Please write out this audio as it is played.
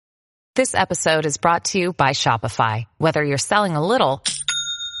This episode is brought to you by Shopify. Whether you're selling a little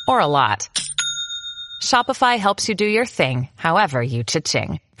or a lot, Shopify helps you do your thing, however you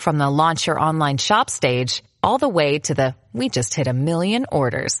cha-ching. From the launch your online shop stage, all the way to the we just hit 1 million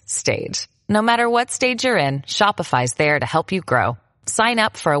orders stage. No matter what stage you're in, Shopify's there to help you grow. Sign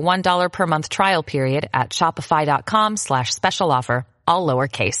up for a $1 per month trial period at shopify.com/special offer, all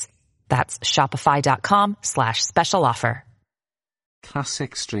lowercase. That's shopify.com/special offer.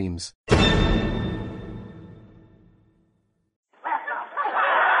 Classic streams.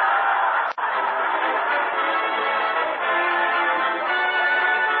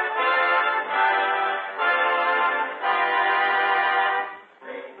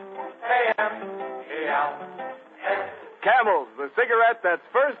 Camels, the cigarette that's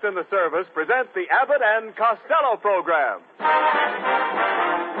first in the service, present the Abbott and Costello program.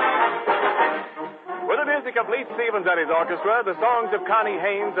 With the music of Lee Stevens and his orchestra, the songs of Connie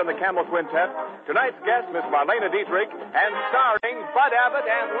Haynes and the Camel Quintet, tonight's guest, Miss Marlena Dietrich, and starring Bud Abbott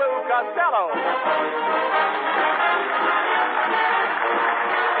and Lou Costello.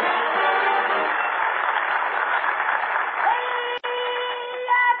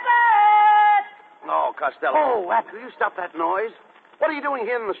 No, Costello. Oh, what? Will you stop that noise? What are you doing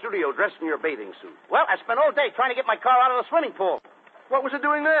here in the studio dressed in your bathing suit? Well, I spent all day trying to get my car out of the swimming pool. What was it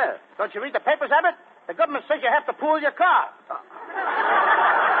doing there? Don't you read the papers, Abbott? The government says you have to pool your car.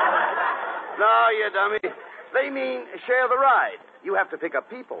 No, you dummy. They mean share the ride. You have to pick up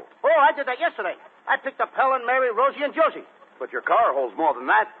people. Oh, I did that yesterday. I picked up Helen, Mary, Rosie, and Josie. But your car holds more than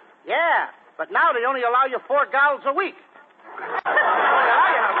that. Yeah, but now they only allow you 4 gallons a week. You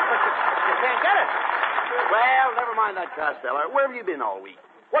can't get it. Well, never mind that, Costello. Where have you been all week?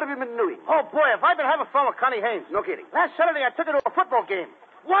 What have you been doing? Oh, boy, have I been having fun with Connie Haynes. No kidding. Last Saturday, I took her to a football game.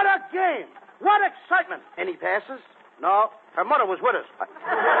 What a game! What excitement! Any passes? No, her mother was with us.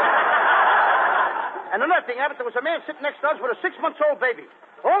 And another thing, Abbott, there was a man sitting next to us with a 6-month-old baby.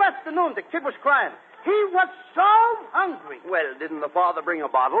 All afternoon, the kid was crying. He was so hungry. Well, didn't the father bring a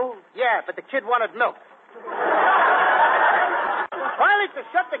bottle? Yeah, but the kid wanted milk. Finally, to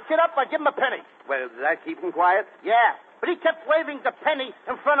shut the kid up, I give him a penny. Well, did that keep him quiet? Yeah, but he kept waving the penny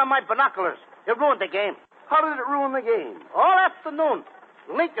in front of my binoculars. It ruined the game. How did it ruin the game? All afternoon,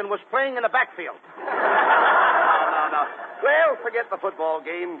 Lincoln was playing in the backfield. No. Well, forget the football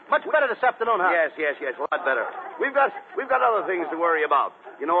game. Much better this afternoon, huh? Yes, a lot better. We've got other things to worry about.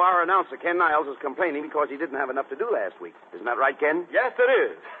 You know, our announcer, Ken Niles, is complaining because he didn't have enough to do last week. Isn't that right, Ken? Yes, it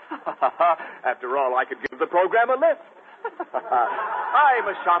is. After all, I could give the program a lift. I'm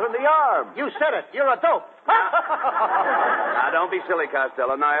a shot in the arm. You said it. You're a dope. Now, don't be silly,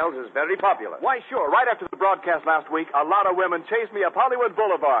 Costello. Niles is very popular. Why, sure. Right after the broadcast last week, a lot of women chased me up Hollywood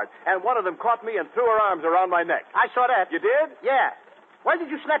Boulevard, and one of them caught me and threw her arms around my neck. I saw that. You did? Yeah. Why did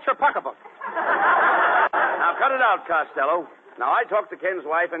you snatch her pocketbook? Now, cut it out, Costello. Now, I talked to Ken's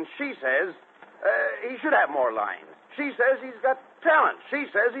wife, and she says he should have more lines. She says he's got talent. She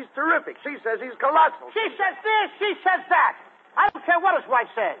says he's terrific. She says he's colossal. She says this. She says that. I don't care what his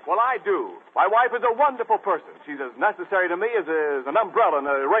wife says. Well, I do. My wife is a wonderful person. She's as necessary to me as an umbrella in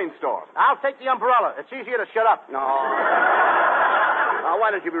a rainstorm. I'll take the umbrella. It's easier to shut up. No. Now,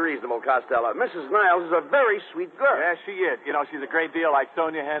 why don't you be reasonable, Costello? Mrs. Niles is a very sweet girl. Yes, she is. You know, she's a great deal like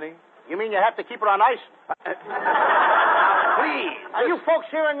Sonia Henney. You mean you have to keep her on ice? Now, please. Are you folks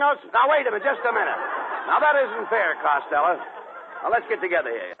hearing us? Now, wait a minute, just a minute. Now, that isn't fair, Costello. Now, let's get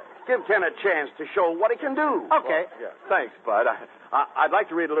together here. Give Ken a chance to show what he can do. Okay. Well, yeah. Thanks, Bud. I'd like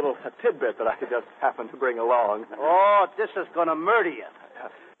to read a little tidbit that I just happened to bring along. Oh, this is going to murder you.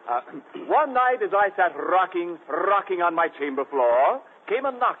 One night as I sat rocking on my chamber floor, came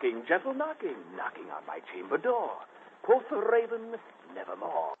a knocking, gentle knocking on my chamber door. Quoth the raven,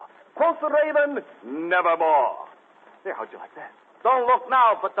 nevermore. Quoth the raven, nevermore. There, how'd you like that? Don't look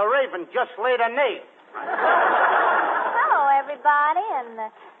now, but the raven just laid an egg. Hello, everybody, and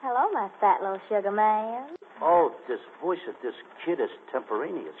hello, my fat little sugar man. Oh, this voice of this kid is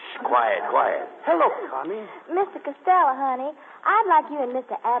temporaneous. Shh, quiet. Hello, Connie. Mr. Costello, honey, I'd like you and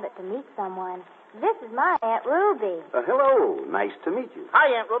Mr. Abbott to meet someone. This is my Aunt Ruby. Hello. Nice to meet you. Hi,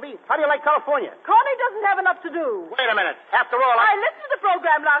 Aunt Ruby. How do you like California? Connie doesn't have enough to do. Wait a minute. After all, I listened to the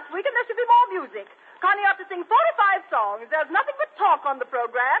program last week, and there should be more music. Connie ought to sing 45 songs. There's nothing but talk on the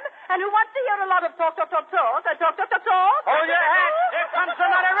program. And who wants to hear a lot of talk? Hold your hat. Here comes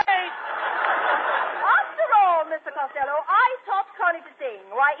another race. After all, Mr. Costello, I taught Connie to sing.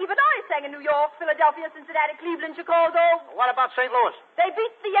 Why, even I sang in New York, Philadelphia, Cincinnati, Cleveland, Chicago. What about St. Louis? They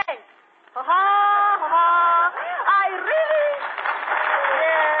beat the Yanks. Ha ha, ha ha. I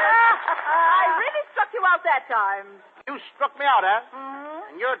really struck you out that time. You struck me out, huh? Mm-hmm.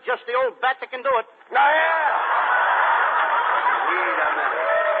 And you're just the old bat that can do it. Now, yeah. Wait a minute.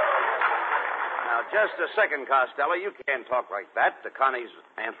 Now, just a second, Costello. You can't talk like that to Connie's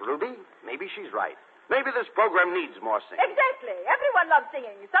Aunt Ruby. Maybe she's right. Maybe this program needs more singing. Exactly. Everyone loves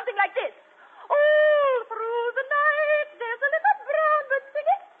singing. Something like this. All through the night, there's a little brown bird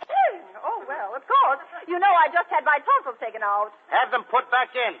singing. Oh, well, of course. You know I just had my tonsils taken out. Have them put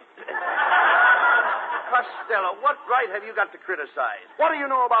back in. Costello, what right have you got to criticize? What do you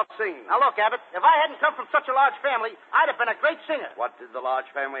know about singing? Now, look, Abbott, if I hadn't come from such a large family, I'd have been a great singer. What did the large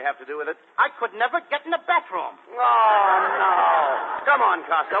family have to do with it? I could never get in the bathroom. Oh, no. Come on,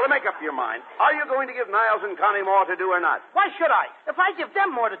 Costello, make up your mind. Are you going to give Niles and Connie more to do or not? Why should I? If I give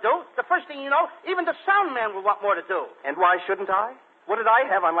them more to do, the first thing you know, even the sound man will want more to do. And why shouldn't I? What did I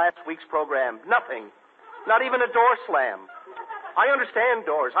have on last week's program? Nothing. Not even a door slam. I understand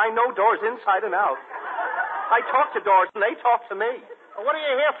doors. I know doors inside and out. I talk to doors, and they talk to me. Well, what do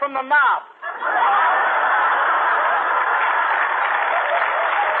you hear from the knob?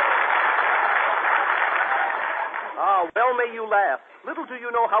 Ah, well may you laugh. Little do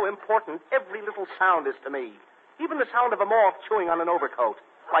you know how important every little sound is to me. Even the sound of a moth chewing on an overcoat.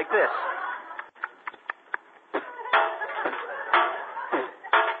 Like this.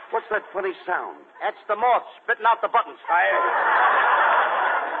 What's that funny sound? That's the moth spitting out the buttons.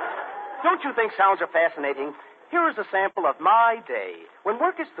 Don't you think sounds are fascinating? Here is a sample of my day. When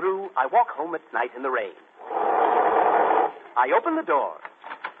work is through, I walk home at night in the rain. I open the door.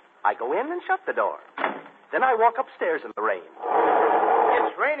 I go in and shut the door. Then I walk upstairs in the rain.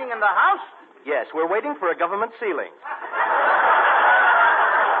 It's raining in the house? Yes, we're waiting for a government ceiling.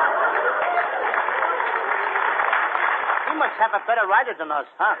 You must have a better rider than us,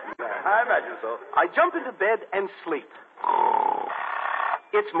 huh? I imagine so. I jump into bed and sleep.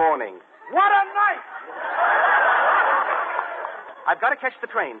 It's morning. What a night! I've got to catch the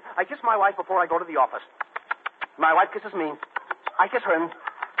train. I kiss my wife before I go to the office. My wife kisses me. I kiss her, and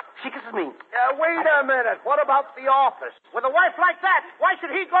she kisses me. Wait a minute. What about the office? With a wife like that, why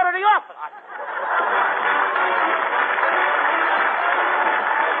should he go to the office?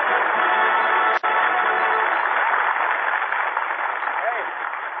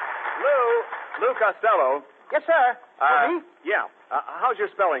 Lou Costello. Yes, sir. Me? Yeah. How's your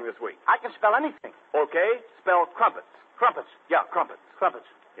spelling this week? I can spell anything. Okay. Spell crumpets. Crumpets. Yeah, crumpets. Crumpets.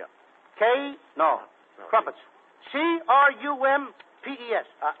 Yeah. Crumpets. Crumpets.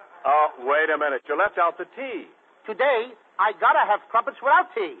 Wait a minute. You left out the T. Today, I gotta have crumpets without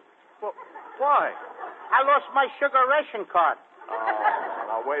tea. Well, why? I lost my sugar ration card.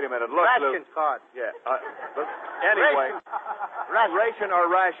 Now, wait a minute. Look, Ration card. Yeah. Look, anyway. Ration. Ration or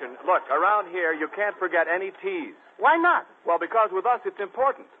ration. Look, around here, you can't forget any T's. Why not? Well, because with us, it's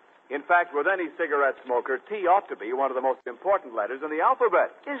important. In fact, with any cigarette smoker, T ought to be one of the most important letters in the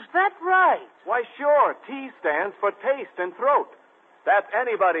alphabet. Is that right? Why, sure. T stands for taste and throat. That's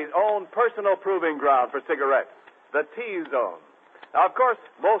anybody's own personal proving ground for cigarettes. The T-zone. Now, of course,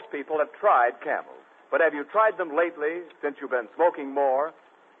 most people have tried Camels. But have you tried them lately, since you've been smoking more?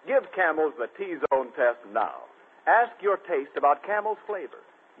 Give Camels the T-zone test now. Ask your taste about Camel's flavor.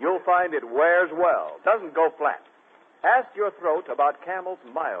 You'll find it wears well, doesn't go flat. Ask your throat about Camel's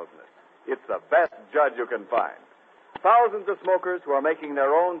mildness. It's the best judge you can find. Thousands of smokers who are making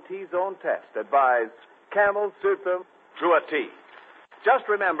their own T-zone test advise Camel suits them to a T. Just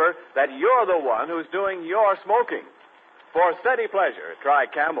remember that you're the one who's doing your smoking. For steady pleasure, try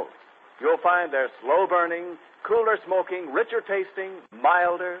Camels. You'll find they're slow-burning, cooler smoking, richer tasting,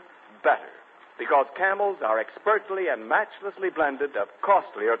 milder, better. Because Camels are expertly and matchlessly blended of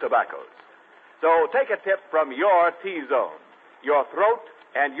costlier tobaccos. So take a tip from your T-zone. Your throat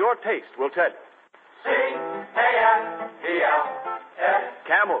and your taste will tell you. C-A-M-E-L-S.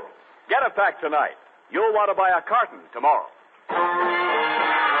 Camels. Get a pack tonight. You'll want to buy a carton tomorrow.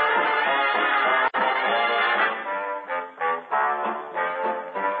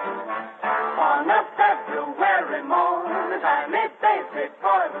 On a February morn, a tiny baby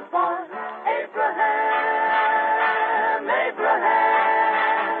boy was born. Abraham.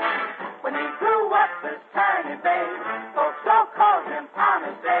 When he grew up, this tiny babe, folks all called him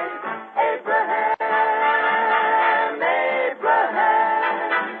Honest Abe. Abraham.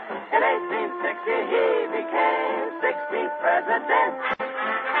 In 1860, he became 16th president.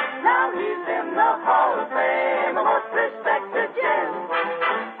 Now he's in the Hall of Fame, a most respected gem.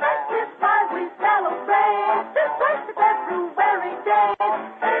 That is why we celebrate this first February day.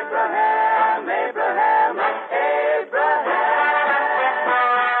 Abraham.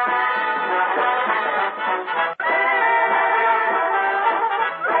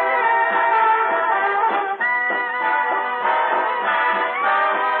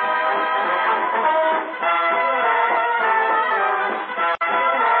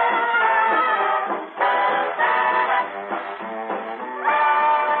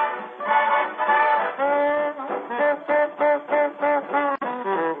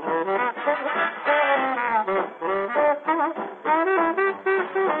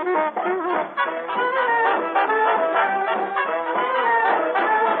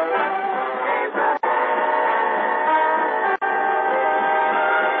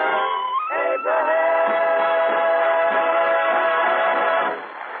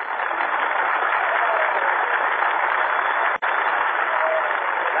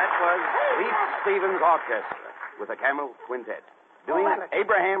 orchestra with a camel quintet. Doing Abbott.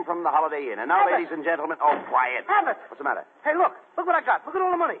 Abraham from the Holiday Inn. And now, Abbott. ladies and gentlemen, oh, quiet. Abbott. What's the matter? Hey, look. Look what I got. Look at all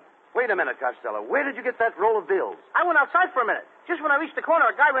the money. Wait a minute, Costello. Where did you get that roll of bills? I went outside for a minute. Just when I reached the corner,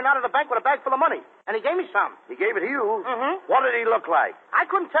 a guy ran out of the bank with a bag full of money. And he gave me some. He gave it to you? Mm-hmm. What did he look like? I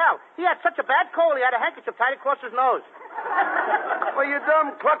couldn't tell. He had such a bad cold, he had a handkerchief tied across his nose. Well, you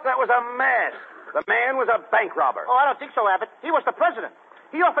dumb cluck, that was a mask. The man was a bank robber. Oh, I don't think so, Abbott. He was the president.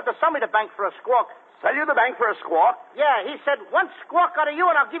 He offered to sell me the bank for a squawk. Sell you the bank for a squawk? Yeah, he said, one squawk out of you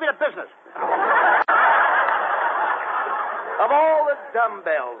and I'll give you the business. Of all the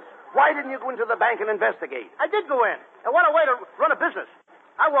dumbbells, why didn't you go into the bank and investigate? I did go in. And what a way to run a business.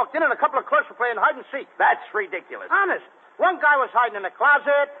 I walked in and a couple of clerks were playing hide and seek. That's ridiculous. Honest. One guy was hiding in the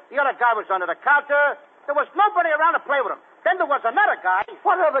closet. The other guy was under the counter. There was nobody around to play with him. Then there was another guy.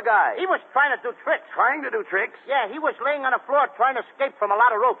 What other guy? He was trying to do tricks. Trying to do tricks? Yeah, he was laying on the floor trying to escape from a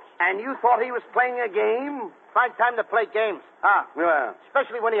lot of ropes. And you thought he was playing a game? Fine time to play games. Well,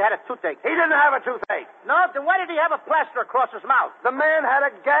 Especially when he had a toothache. he didn't have a toothache. No, then why did he have a plaster across his mouth? The man had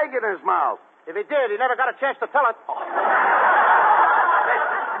a gag in his mouth. If he did, he never got a chance to tell it.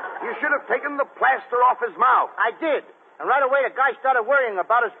 You should have taken the plaster off his mouth. I did. And right away, the guy started worrying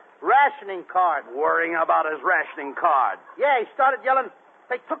about his rationing card. Worrying about his rationing card. Yeah, he started yelling,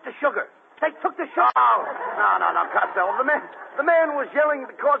 they took the sugar. They took the sugar. Oh, no, Costello. The man was yelling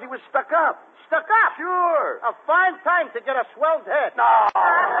because he was stuck up. Stuck up? Sure. A fine time to get a swelled head. No.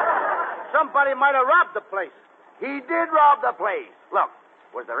 Somebody might have robbed the place. He did rob the place. Look,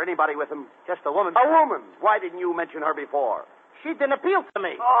 was there anybody with him? Just a woman. A woman. Why didn't you mention her before? She didn't appeal to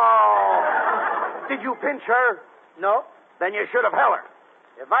me. Oh. Did you pinch her? No. Then you should have held her.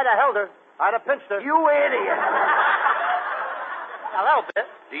 If I'd have held her, I'd have pinched her. You idiot. A little bit.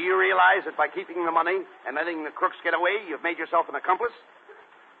 Do you realize that by keeping the money and letting the crooks get away, you've made yourself an accomplice?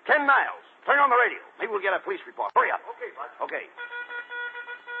 Ken Niles, turn on the radio. Maybe we'll get a police report. Hurry up. Okay, Bud. Okay.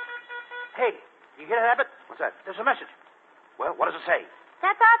 Hey, you hear that, Abbott? What's that? There's a message. Well, what does it say?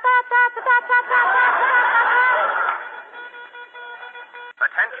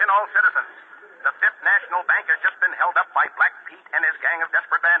 Attention all citizens. The Fifth National Bank has just been held up by Black Pete and his gang of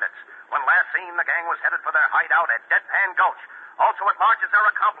desperate bandits. When last seen, the gang was headed for their hideout at Deadpan Gulch. Also at large is their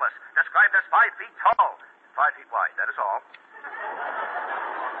accomplice, described as 5 feet tall, 5 feet wide, that is all.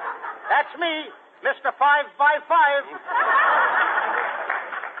 That's me, Mr. 555.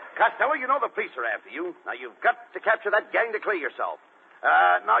 Costello, you know the police are after you. Now, you've got to capture that gang to clear yourself.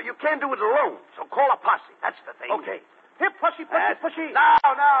 Now, you can't do it alone, so call a posse. That's the thing. Okay. Here, pushy, pushy, pushy. No.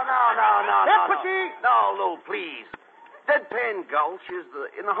 Here, pushy. No, Lou, please. Deadpan Gulch is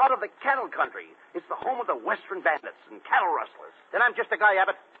in the heart of the cattle country. It's the home of the Western bandits and cattle rustlers. Then I'm just a guy,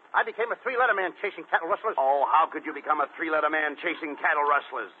 Abbott. I became a 3-letter man chasing cattle rustlers. Oh, how could you become a 3-letter man chasing cattle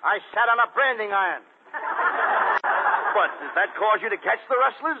rustlers? I sat on a branding iron. What, does that cause you to catch the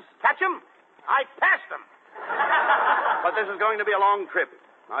rustlers? Catch 'em? I passed 'em. But this is going to be a long trip.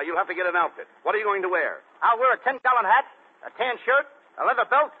 Now, you'll have to get an outfit. What are you going to wear? I'll wear a 10-gallon hat, a tan shirt, a leather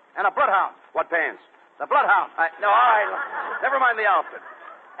belt, and a bloodhound. What pants? The bloodhound. No, all right. Never mind the outfit.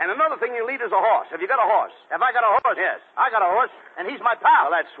 And another thing you need is a horse. Have you got a horse? Have I got a horse? Yes. I got a horse, and he's my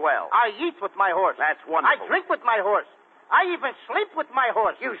pal. Well, that's swell. I eat with my horse. That's wonderful. I drink with my horse. I even sleep with my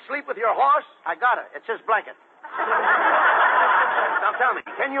horse. You sleep with your horse? I got it. It's his blanket. Now tell me,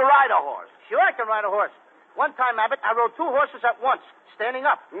 can you ride a horse? Sure, I can ride a horse. One time, Abbott, I rode 2 horses at once, standing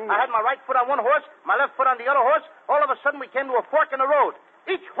up. I had my right foot on one horse, my left foot on the other horse. All of a sudden, we came to a fork in the road.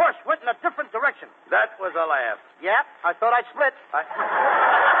 Each horse went in a different direction. That was a laugh. Yeah, I thought I'd split.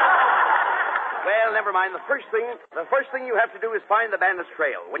 Well, never mind. The first thing you have to do is find the bandit's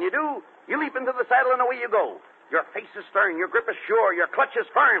trail. When you do, you leap into the saddle and away you go. Your face is stern, your grip is sure, your clutch is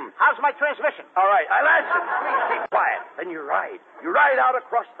firm. How's my transmission? All right, listen, please keep quiet. Then you ride. You ride out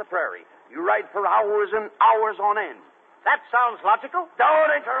across the prairie. You ride for hours and hours on end. That sounds logical.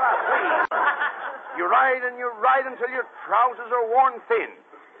 Don't interrupt, please. You ride and you ride until your trousers are worn thin.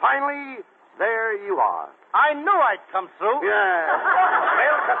 Finally, there you are. I knew I'd come through. Yeah.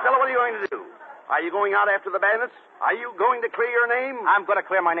 Well, Costello, what are you going to do? Are you going out after the bandits? Are you going to clear your name? I'm going to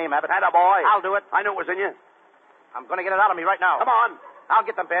clear my name, Abbott. Attaboy. I'll do it. I knew it was in you. I'm going to get it out of me right now. Come on. I'll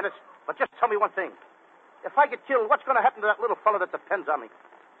get them bandits. But just tell me one thing. If I get killed, what's going to happen to that little fellow that depends on me?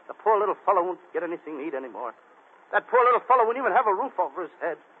 The poor little fellow won't get anything to eat anymore. That poor little fellow won't even have a roof over his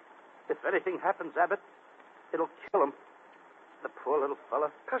head. If anything happens, Abbott, it'll kill him. The poor little fellow.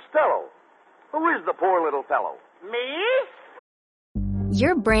 Costello, who is the poor little fellow? Me?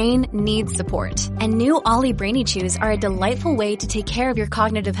 Your brain needs support, and new Ollie Brainy Chews are a delightful way to take care of your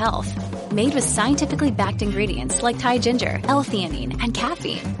cognitive health. Made with scientifically backed ingredients like Thai ginger, L-theanine, and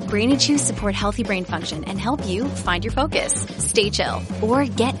caffeine, Brainy Chews support healthy brain function and help you find your focus, stay chill, or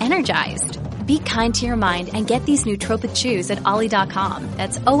get energized. Be kind to your mind and get these nootropic chews at Ollie.com.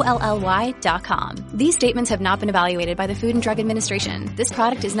 That's OLLY.com. These statements have not been evaluated by the Food and Drug Administration. This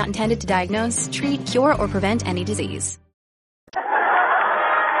product is not intended to diagnose, treat, cure, or prevent any disease.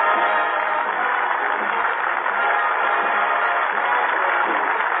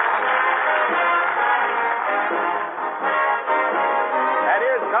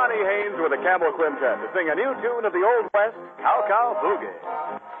 With the Campbell Quintet to sing a new tune of the Old West, Cow Cow Boogie.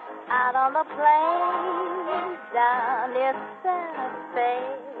 Out on the plains down near Santa Fe,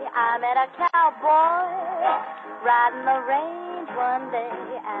 I met a cowboy riding the range one day,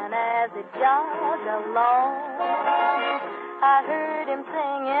 and as he jogged along, I heard him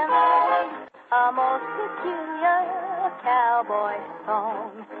singing a most peculiar cowboy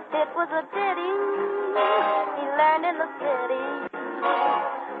song. It was a ditty he learned in the city.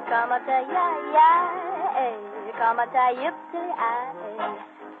 Come a ya, come a yip,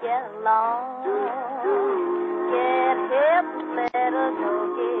 get along. Get hip, little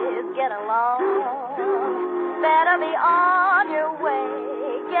doggies, get along. Better be on your way,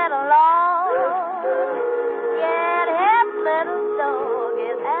 get along. Get hip, little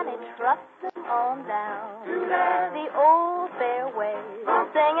doggies, and he trusts on down the old fairway,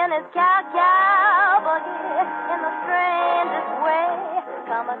 singing his cow boogie in the strangest way.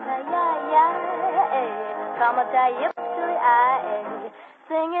 Come a ya, come a yip,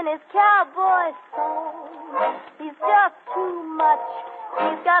 singing his cowboy song. He's just too much.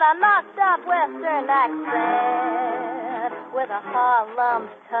 He's got a knocked-up Western accent with a Harlem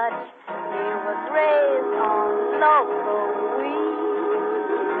touch. He was raised on local weed.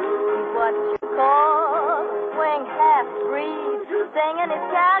 He's what you call swing half-breed, singing his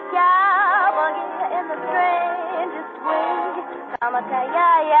cow boogie in the strangest way. Come a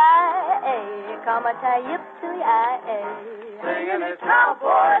ya, come a yip, singing his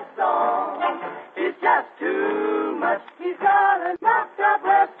cowboy song. He's just too much. He's got a knocked-up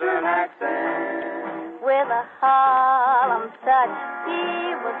Western accent with a Harlem touch.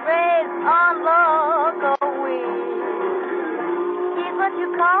 He was raised on local weed. He's what you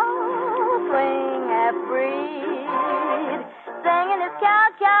call swing half-breed, singing his cow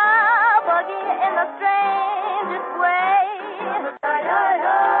boogie in the strangest way.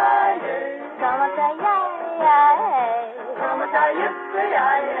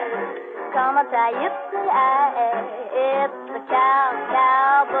 Come a it's the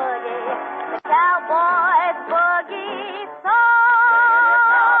cow boogie, the cowboy boogie song.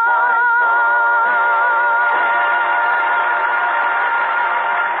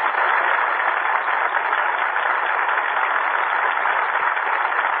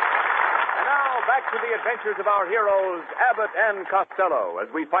 And now back to the adventures of our heroes, Abbott and Costello, as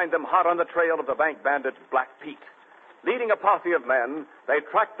we find them hot on the trail of the bank bandit Black Pete. Leading a posse of men, they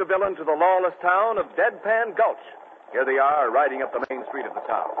track the villain to the lawless town of Deadpan Gulch. Here they are, riding up the main street of the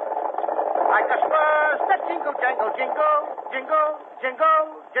town. Like a spurs that jingle, jangle, jingle, jingle,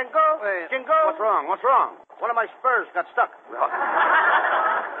 jingle, jingle, jingle. What's wrong? What's wrong? One of my spurs got stuck.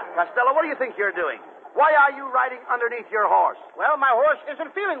 Costello, what do you think you're doing? Why are you riding underneath your horse? Well, my horse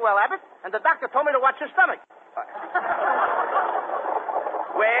isn't feeling well, Abbott, and the doctor told me to watch his stomach.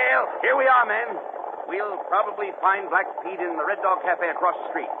 Well, here we are, men. We'll probably find Black Pete in the Red Dog Cafe across the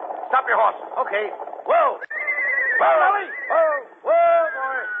street. Stop your horse. Okay. Whoa! Whoa, Nellie! Whoa! Whoa,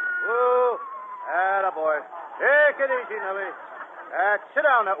 boy! Whoa! Atta boy. Take it easy, Nellie. Sit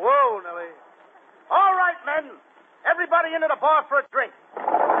down now. Whoa, Nellie. All right, men. Everybody into the bar for a drink.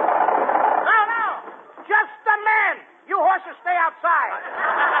 Now. Just a man. You horses stay outside.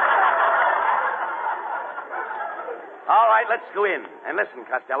 All right, let's go in. And listen,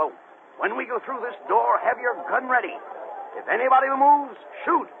 Costello. When we go through this door, have your gun ready. If anybody moves,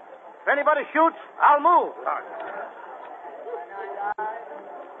 shoot. If anybody shoots, I'll move. All right.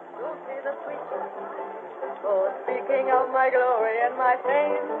 Oh, speaking of my glory and my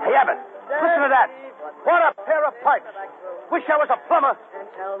fame. Hey, Abbott, listen to that. What a pair of pipes. Wish I was a plumber. And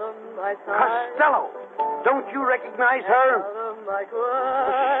tell them my son. Costello, don't you recognize her? Tell them my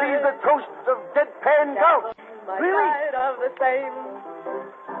choir. She's the toast of Deadpan Gulch. My Really? side of the same.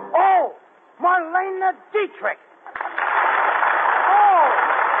 Oh, Marlena Dietrich. Oh.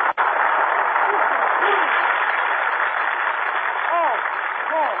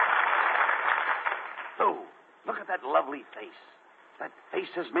 Oh, look at that lovely face. That face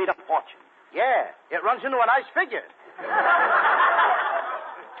has made a fortune. Yeah, it runs into a nice figure.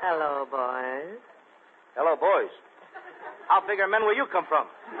 boys. Hello, boys. How big are men where you come from?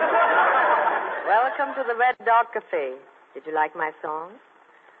 Welcome to the Red Dog Cafe. Did you like my song?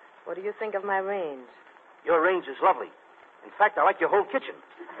 What do you think of my range? Your range is lovely. In fact, I like your whole kitchen.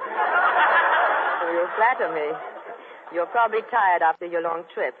 So you flatter me. You're probably tired after your long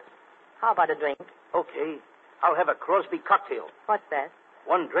trip. How about a drink? Okay. I'll have a Crosby cocktail. What's that?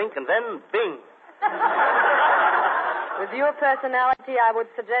 One drink and then bing. With your personality, I would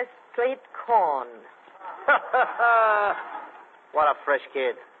suggest straight corn. What a fresh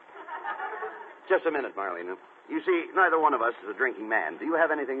kid. Just a minute, Marlena. You see, neither one of us is a drinking man. Do you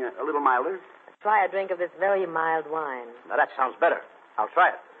have anything a little milder? Try a drink of this very mild wine. Now, that sounds better. I'll try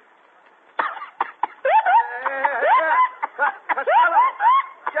it. Costello,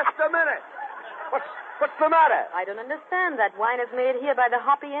 just a minute. What's the matter? I don't understand. That wine is made here by the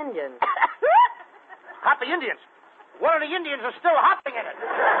Hoppy Indians. Hoppy Indians? One of the Indians is still hopping in it.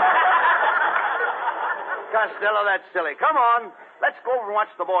 Costello, that's silly. Come on. Let's go over and watch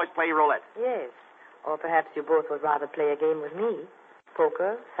the boys play roulette. Yes. Or perhaps you both would rather play a game with me.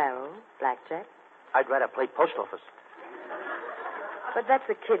 Poker, faro, blackjack. I'd rather play post office. But that's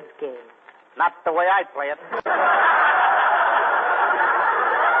a kid's game. Not the way I play it.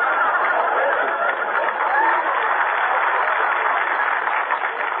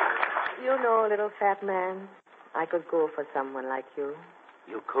 You know, little fat man, I could go for someone like you.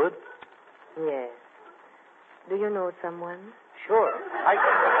 You could? Yes. Do you know someone? Sure. What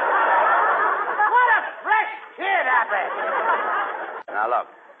a fresh kid, Abbott! Now, look.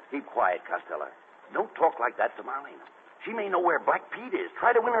 Keep quiet, Costello. Don't talk like that to Marlena. She may know where Black Pete is.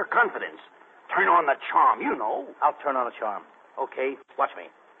 Try to win her confidence. Turn on the charm, you know. I'll turn on the charm. Okay, watch me.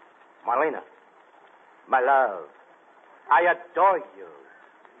 Marlena, my love, I adore you.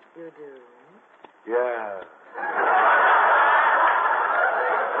 You do? Yeah.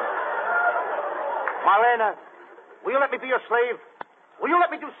 Marlena, will you let me be your slave? Will you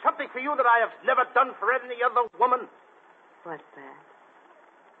let me do something for you that I have never done for any other woman? What's that?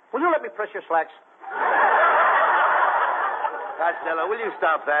 Will you let me press your slacks? Costello, will you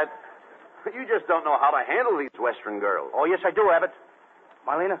stop that? You just don't know how to handle these Western girls. Oh, yes, I do, Abbott.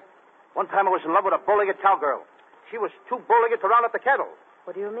 Marlena, one time I was in love with a bull-legged cowgirl. She was too bull-legged to round up the cattle.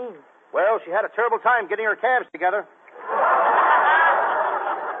 What do you mean? Well, she had a terrible time getting her calves together.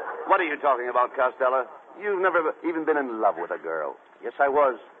 What are you talking about, Costello? You've never even been in love with a girl. Yes, I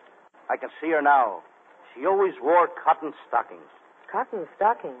was. I can see her now. She always wore cotton stockings. Cotton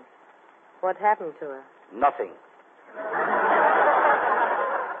stockings? What happened to her? Nothing.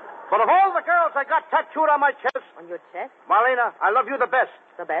 But of all the girls I got tattooed on my chest... On your chest? Marlena, I love you the best.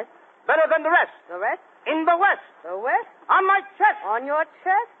 The best? Better than the rest. The rest? In the West. The West? On my chest. On your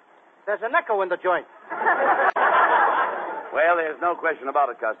chest? There's an echo in the joint. Well, there's no question about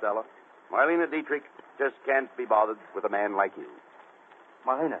it, Costello. Marlena Dietrich just can't be bothered with a man like you.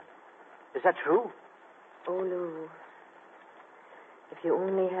 Marlena, is that true? Oh, Lou. If you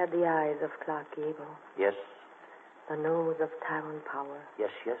only had the eyes of Clark Gable. Yes. The nose of Tyrone Power.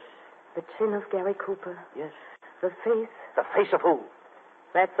 Yes, yes. The chin of Gary Cooper. Yes. The face. The face of who?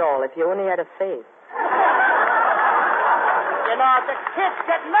 That's all, if you only had a face. You know, the kid's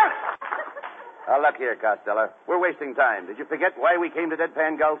getting nervous. Now, look here, Costello. We're wasting time. Did you forget why we came to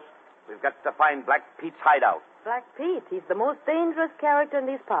Deadpan Gulch? We've got to find Black Pete's hideout. Black Pete. He's the most dangerous character in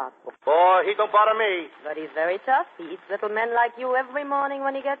these parts. Boy, he don't bother me. But he's very tough. He eats little men like you every morning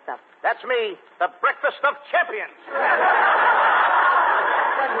when he gets up. That's me, the breakfast of champions.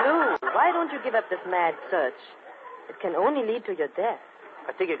 But, Lou, why don't you give up this mad search? It can only lead to your death.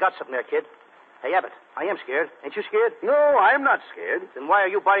 I think you got something there, kid. Hey, Abbott, I am scared. Ain't you scared? No, I'm not scared. Then why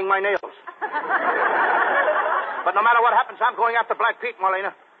are you biting my nails? But no matter what happens, I'm going after Black Pete,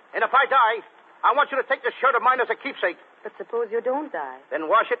 Marlena. And if I die, I want you to take this shirt of mine as a keepsake. But suppose you don't die. Then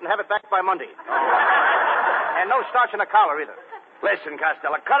wash it and have it back by Monday. And no starch in the collar, either. Listen,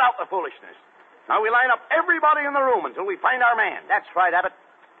 Costello, cut out the foolishness. Now we line up everybody in the room until we find our man. That's right, Abbott.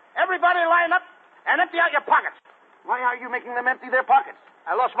 Everybody line up and empty out your pockets. Why are you making them empty their pockets?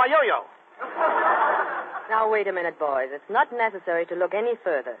 I lost my yo-yo. Now, wait a minute, boys. It's not necessary to look any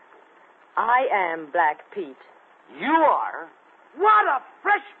further. I am Black Pete. You are? What a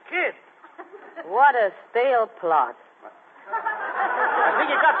fresh kid. What a stale plot. I think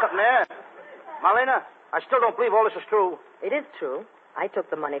you got something there. Marlena, I still don't believe all this is true. It is true. I took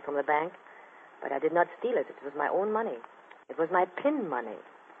the money from the bank, but I did not steal it. It was my own money. It was my pin money.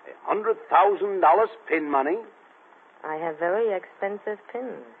 $100,000 pin money? I have very expensive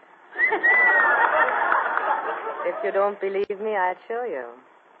pins. If you don't believe me, I'll show you.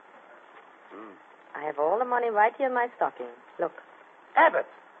 I have all the money right here in my stocking. Look. Abbott,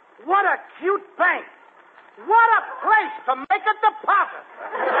 What a cute bank. What a place to make a deposit.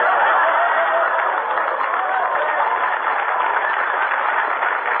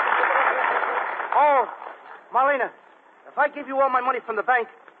 Oh, Marlena, if I give you all my money from the bank,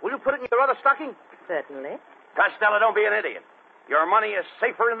 will you put it in your other stocking? Certainly. Costello, don't be an idiot. Your money is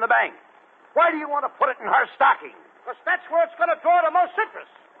safer in the bank. Why do you want to put it in her stocking? Because that's where it's going to draw the most interest.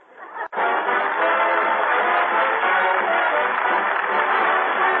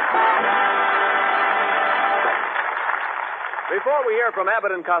 Before we hear from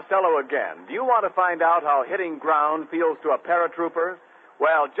Abbott and Costello again, do you want to find out how hitting ground feels to a paratrooper?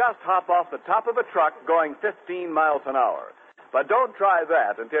 Well, just hop off the top of a truck going 15 miles an hour. But don't try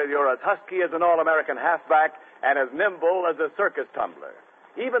that until you're as husky as an All-American halfback and as nimble as a circus tumbler.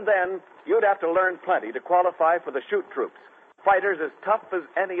 Even then, you'd have to learn plenty to qualify for the chute troops, fighters as tough as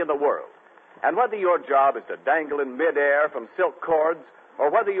any in the world. And whether your job is to dangle in midair from silk cords or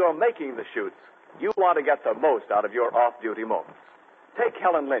whether you're making the chutes, you want to get the most out of your off-duty moments. Take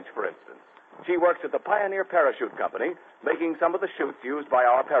Helen Lynch, for instance. She works at the Pioneer Parachute Company, making some of the chutes used by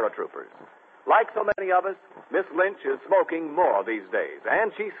our paratroopers. Like so many of us, Miss Lynch is smoking more these days,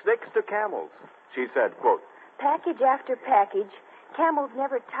 and she sticks to Camels. She said, quote, "Package after package, Camels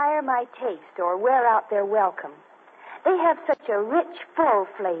never tire my taste or wear out their welcome. They have such a rich, full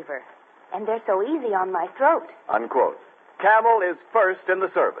flavor, and they're so easy on my throat." Unquote. Camel is first in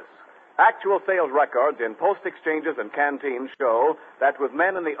the service. Actual sales records in post exchanges and canteens show that with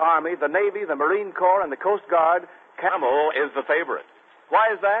men in the Army, the Navy, the Marine Corps, and the Coast Guard, Camel is the favorite.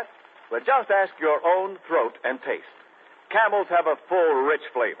 Why is that? Well, just ask your own throat and taste. Camels have a full, rich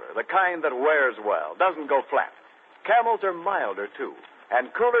flavor, the kind that wears well, doesn't go flat. Camels are milder, too,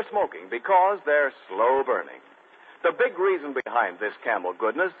 and cooler smoking because they're slow burning. The big reason behind this Camel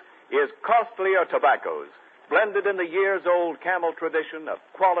goodness is costlier tobaccos, blended in the years-old Camel tradition of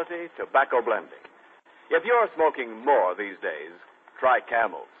quality tobacco blending. If you're smoking more these days, try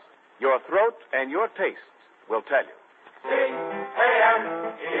Camels. Your throat and your tastes will tell you. C-A-M-E-L-S.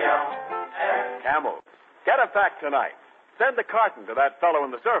 Camels. Get a pack tonight. Send the carton to that fellow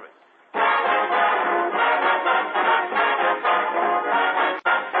in the service.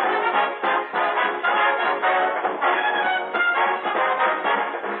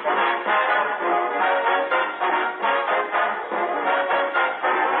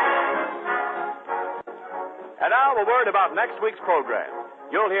 And now a word about next week's program.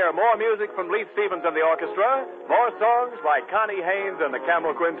 You'll hear more music from Leith Stevens and the orchestra, more songs by Connie Haynes and the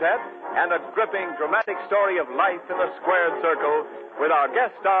Camel Quintet, and a gripping, dramatic story of life in the squared circle with our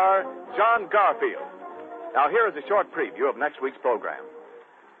guest star, John Garfield. Now, here is a short preview of next week's program.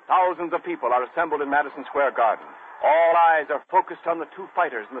 Thousands of people are assembled in Madison Square Garden. All eyes are focused on the two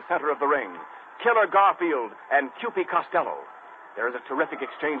fighters in the center of the ring, Killer Garfield and Kewpie Costello. There is a terrific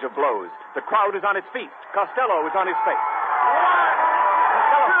exchange of blows. The crowd is on its feet. Costello is on his face.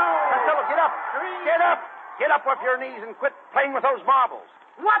 Costello, get up. Get up. Get up off your knees and quit playing with those marbles.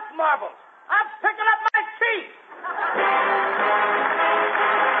 What marbles? I'm picking up my teeth.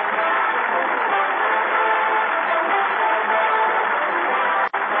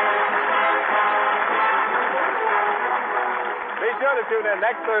 Be sure to tune in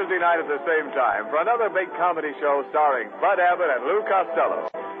next Thursday night at the same time for another big comedy show starring Bud Abbott and Lou Costello,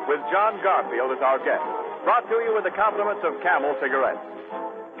 with John Garfield as our guest. Brought to you with the compliments of Camel Cigarettes.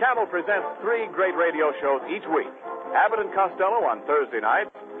 Camel presents 3 great radio shows each week. Abbott and Costello on Thursday night.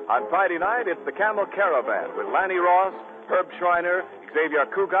 On Friday night, it's the Camel Caravan with Lanny Ross, Herb Schreiner, Xavier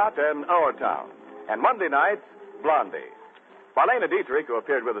Cugat, and Our Town. And Monday night, Blondie. Marlena Dietrich, who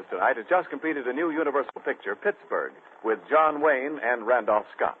appeared with us tonight, has just completed a new Universal picture, Pittsburgh, with John Wayne and Randolph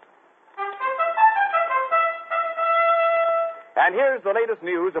Scott. And here's the latest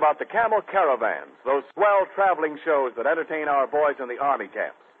news about the Camel Caravans, those swell traveling shows that entertain our boys in the Army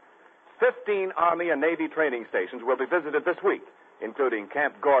camps. 15 Army and Navy training stations will be visited this week, including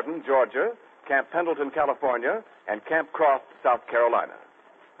Camp Gordon, Georgia, Camp Pendleton, California, and Camp Croft, South Carolina.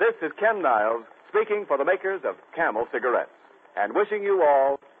 This is Ken Niles speaking for the makers of Camel Cigarettes, and wishing you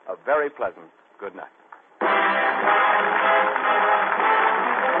all a very pleasant good night.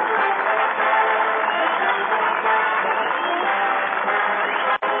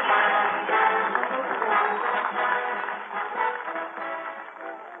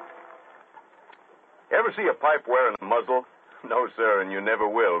 Ever see a pipe wearing a muzzle? No, sir, and you never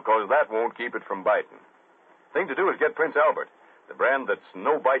will, because that won't keep it from biting. Thing to do is get Prince Albert, the brand that's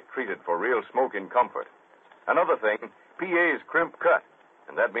no-bite treated for real smoking comfort. Another thing, PA's crimp cut,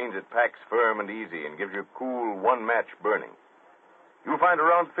 and that means it packs firm and easy and gives you cool, one-match burning. You'll find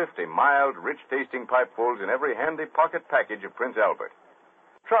around 50 mild, rich-tasting pipefuls in every handy pocket package of Prince Albert.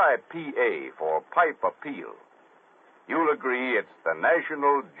 Try PA for Pipe Appeal. You'll agree it's the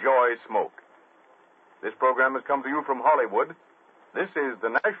National Joy Smoke. This program has come to you from Hollywood. This is the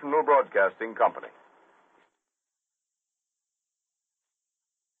National Broadcasting Company.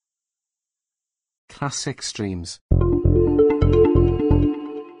 Classic Streams.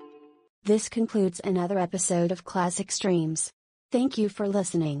 This concludes another episode of Classic Streams. Thank you for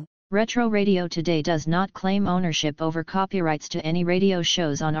listening. Retro Radio Today does not claim ownership over copyrights to any radio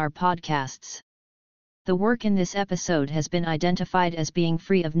shows on our podcasts. The work in this episode has been identified as being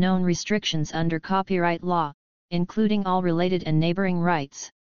free of known restrictions under copyright law, including all related and neighboring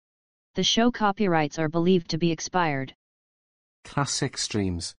rights. The show copyrights are believed to be expired. Classic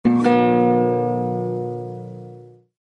Streams.